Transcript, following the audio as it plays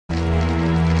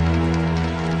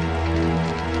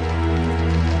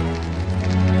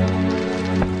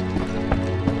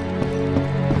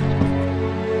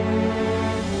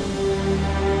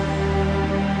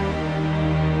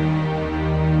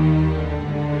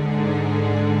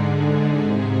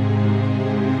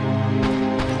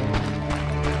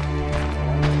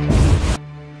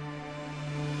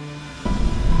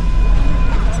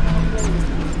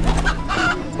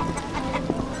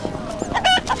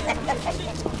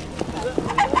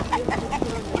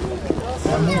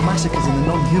massacres in the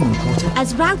non-human quarter.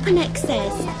 As Raupanek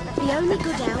says, the only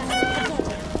good elves are dead.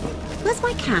 Where's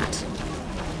my cat?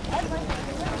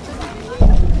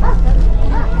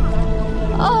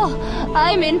 Oh,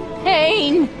 I'm in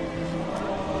pain.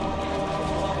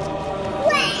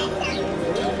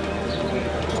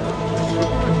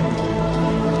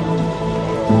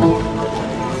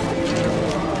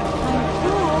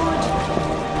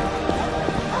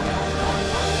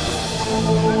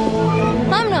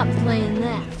 I'm not playing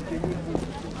that.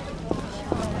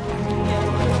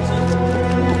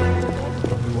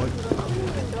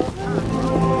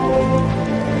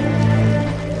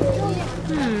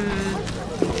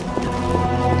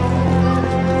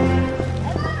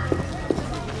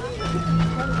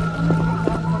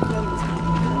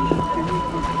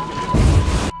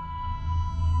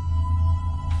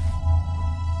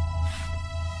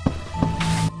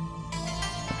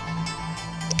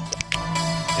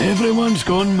 Everyone's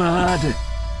gone mad.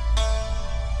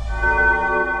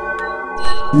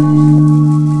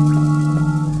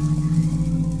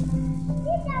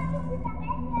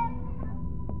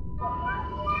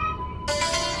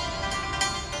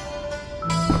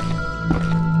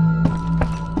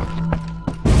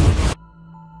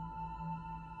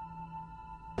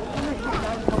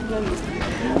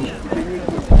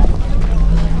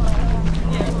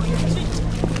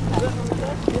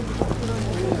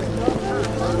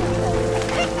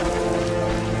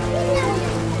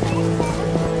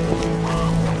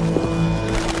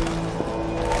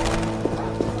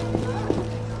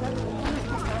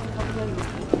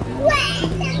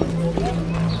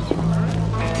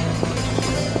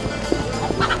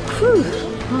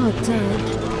 Hard day.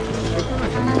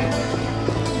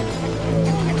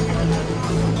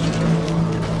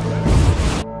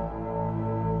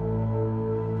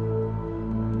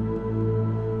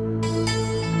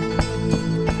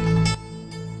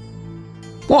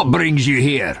 What brings you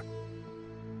here?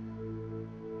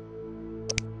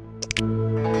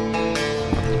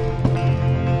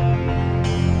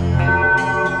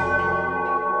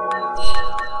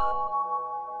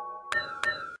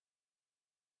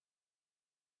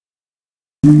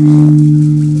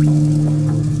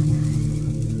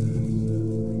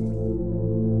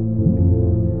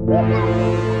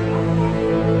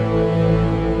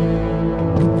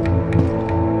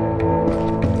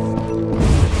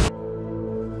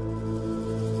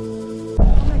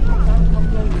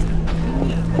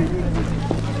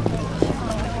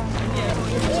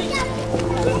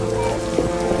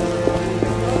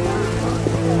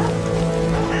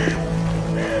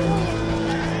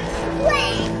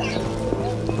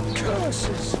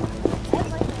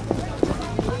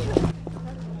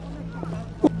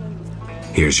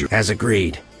 Here's your... As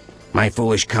agreed. My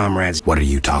foolish comrades... What are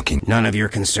you talking? None of your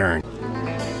concern.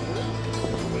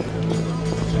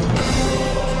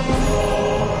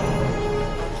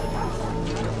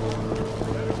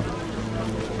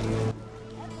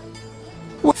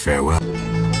 Farewell.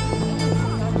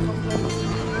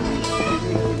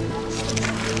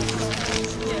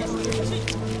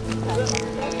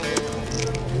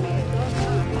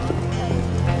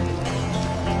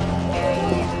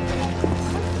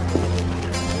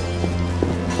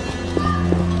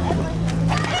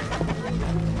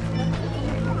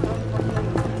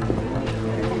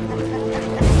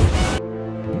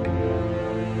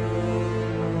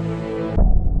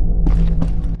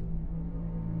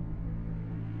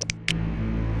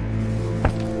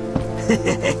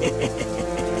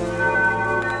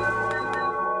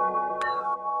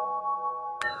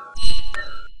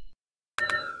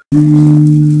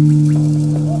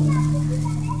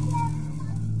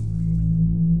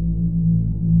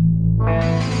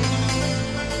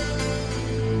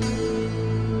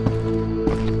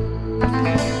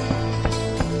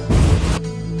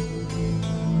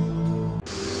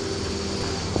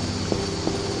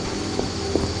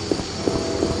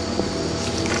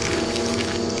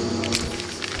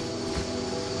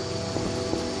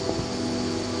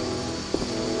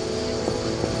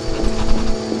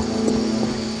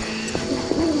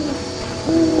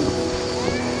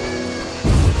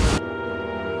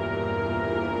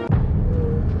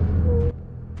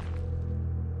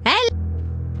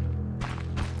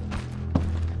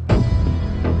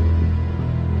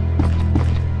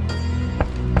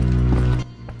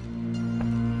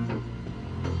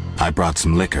 I brought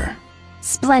some liquor.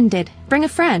 Splendid. Bring a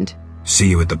friend. See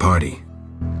you at the party.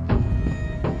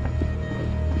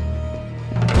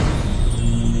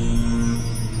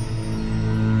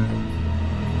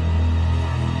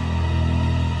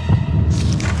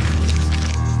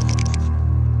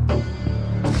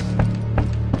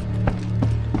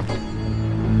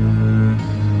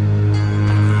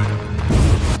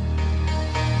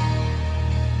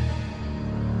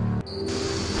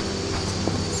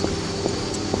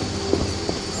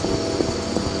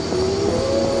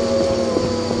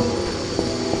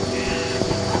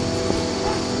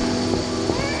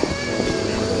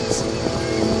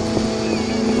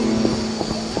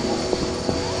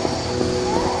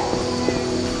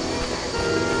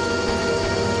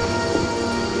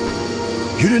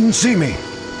 didn't see me.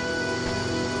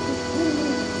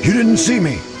 You didn't see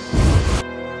me.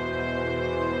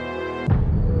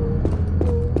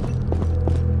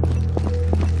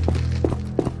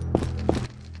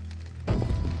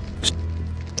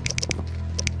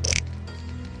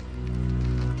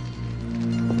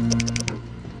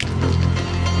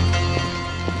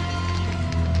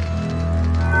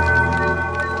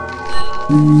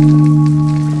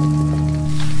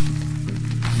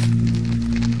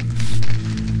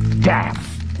 Damn.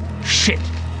 Shit.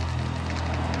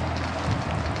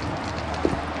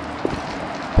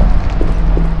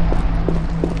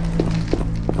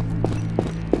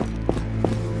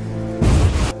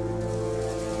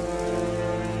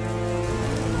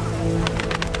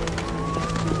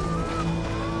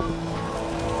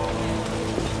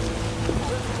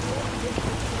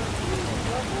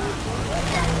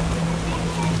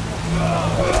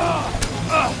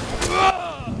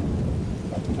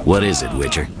 What is it,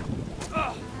 Witcher?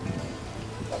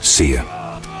 See ya.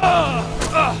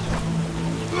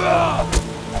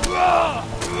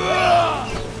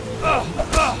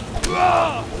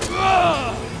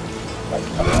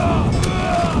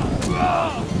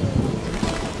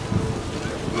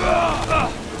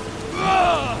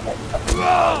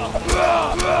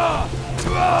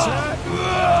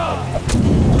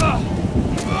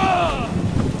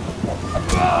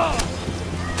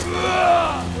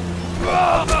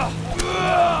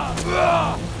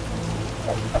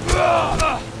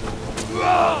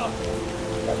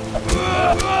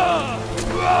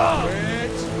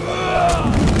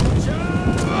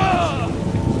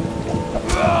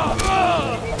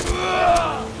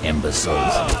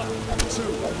 Imbeciles.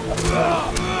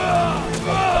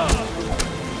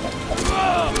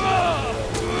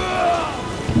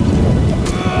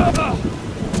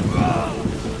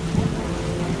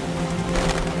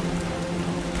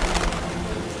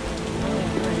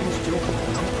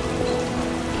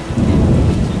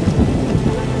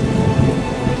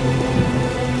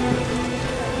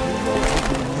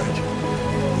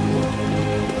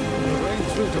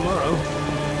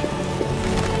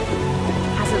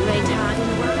 Hasn't rained hard in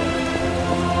a while.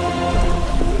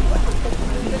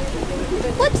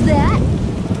 What's that?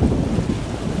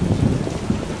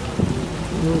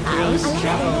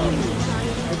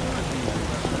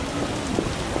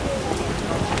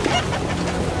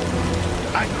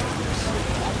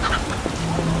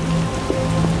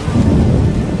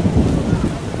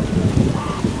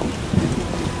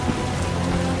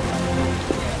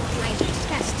 I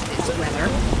detest this weather.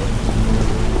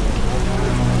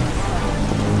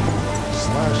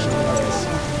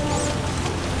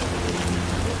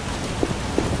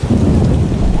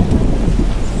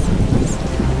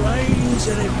 Rains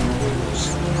and it pours.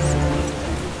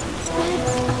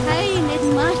 Pain in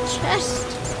my chest.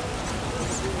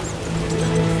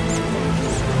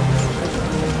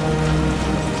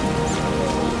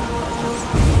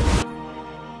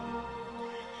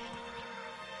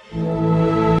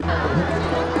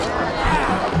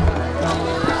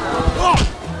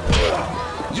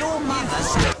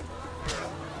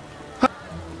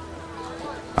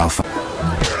 I'll find.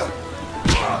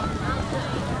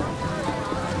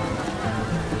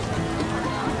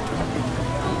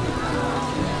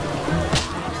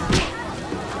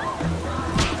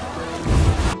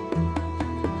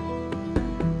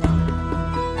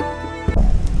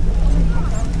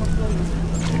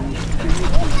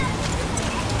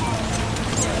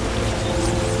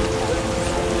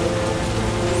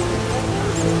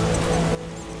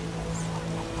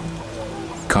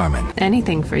 Carmen.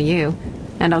 Anything for you,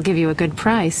 and I'll give you a good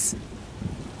price.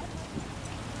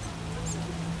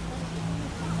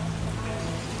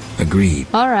 Agreed.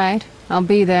 All right, I'll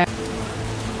be there.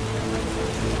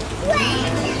 My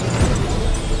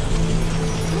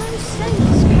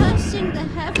saints cursing the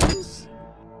heavens.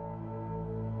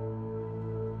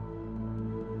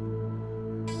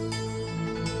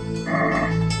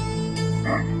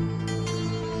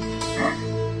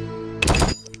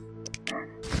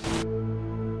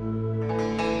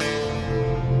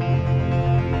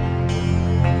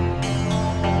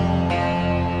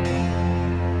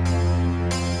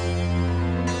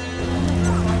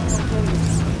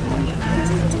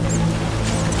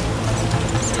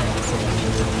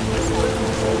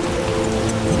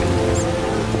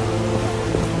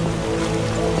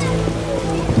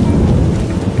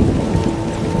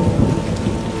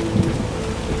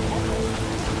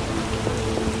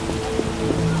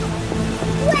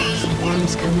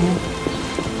 Storms come in.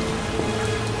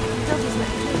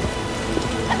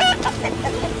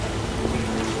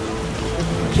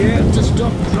 Care to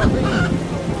stop dropping?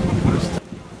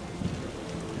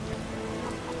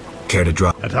 Care to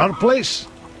drop? At our place,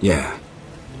 Yeah,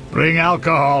 Bring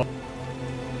alcohol.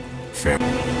 fair.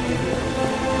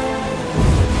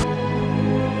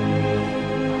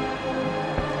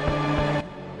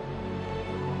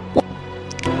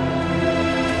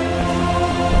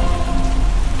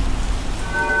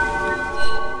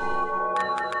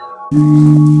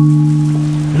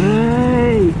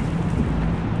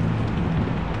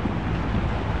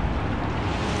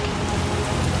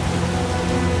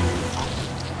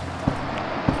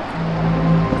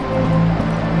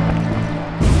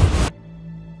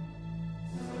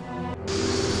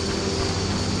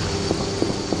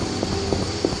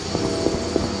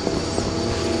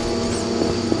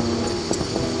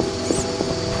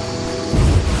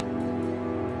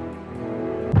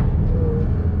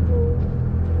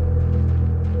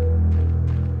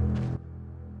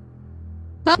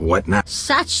 What now?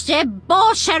 Such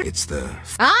debauchery! It's the...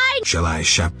 I Shall I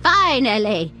shop?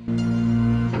 finally.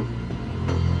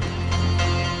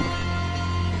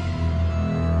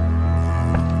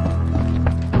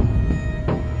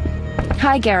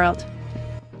 Hi, Geralt.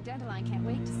 Dandelion can't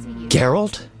wait to see you.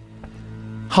 Geralt?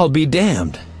 I'll be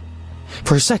damned.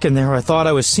 For a second there, I thought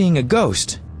I was seeing a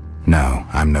ghost. No,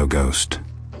 I'm no ghost.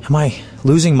 Am I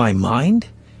losing my mind?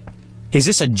 Is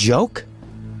this a joke?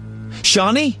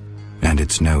 Shawnee? And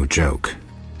it's no joke.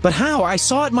 But how? I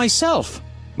saw it myself.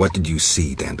 What did you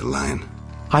see, Dandelion?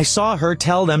 I saw her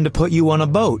tell them to put you on a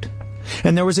boat.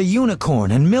 And there was a unicorn,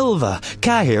 and Milva,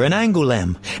 Cahir, and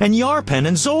Angulem, and Yarpen,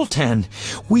 and Zoltan.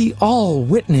 We all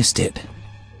witnessed it.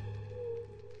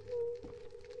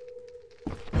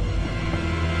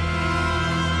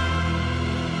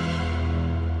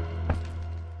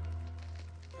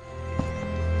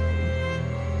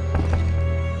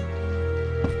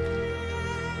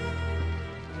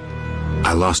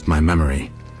 I lost my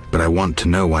memory, but I want to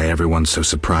know why everyone's so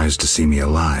surprised to see me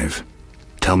alive.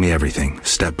 Tell me everything,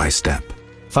 step by step.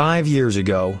 5 years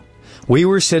ago, we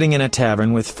were sitting in a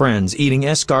tavern with friends, eating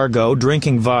escargot,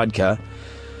 drinking vodka.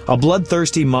 A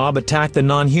bloodthirsty mob attacked the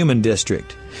non-human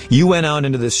district. You went out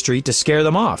into the street to scare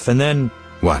them off, and then...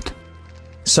 What?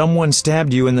 Someone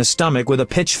stabbed you in the stomach with a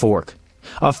pitchfork.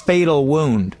 A fatal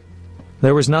wound.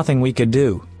 There was nothing we could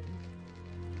do.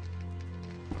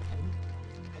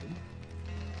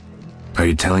 Are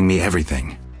you telling me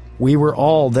everything? We were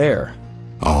all there.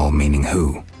 All meaning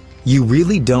who? You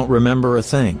really don't remember a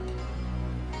thing.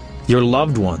 Your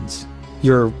loved ones.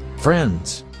 Your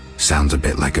friends. Sounds a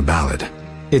bit like a ballad.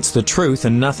 It's the truth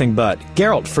and nothing but.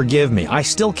 Geralt, forgive me. I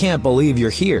still can't believe you're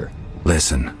here.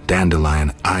 Listen,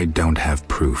 Dandelion, I don't have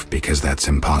proof because that's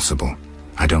impossible.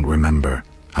 I don't remember.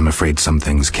 I'm afraid some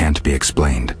things can't be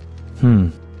explained.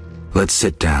 Let's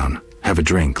sit down, have a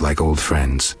drink like old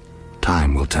friends.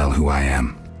 Time will tell who I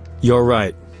am. You're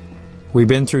right. We've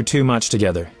been through too much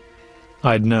together.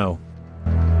 I'd know.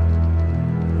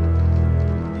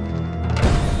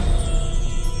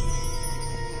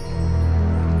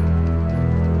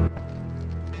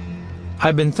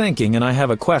 I've been thinking, and I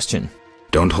have a question.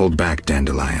 Don't hold back,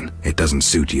 Dandelion. It doesn't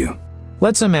suit you.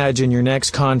 Let's imagine your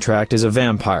next contract is a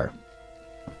vampire.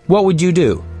 What would you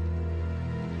do?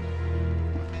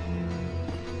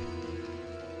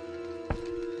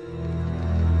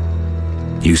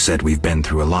 You said we've been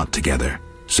through a lot together,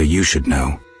 so you should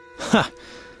know. Ha!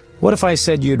 What if I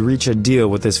said you'd reach a deal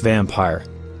with this vampire?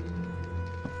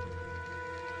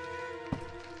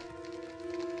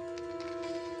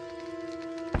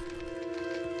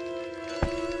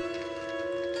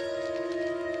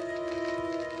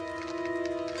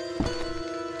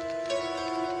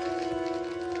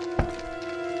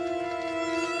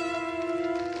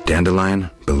 Dandelion,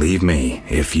 believe me,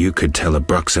 if you could tell a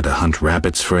Bruxa to hunt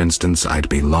rabbits, for instance, I'd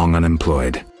be long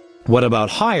unemployed. What about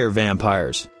higher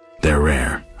vampires? They're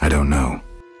rare. I don't know.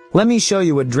 Let me show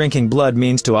you what drinking blood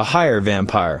means to a higher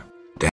vampire.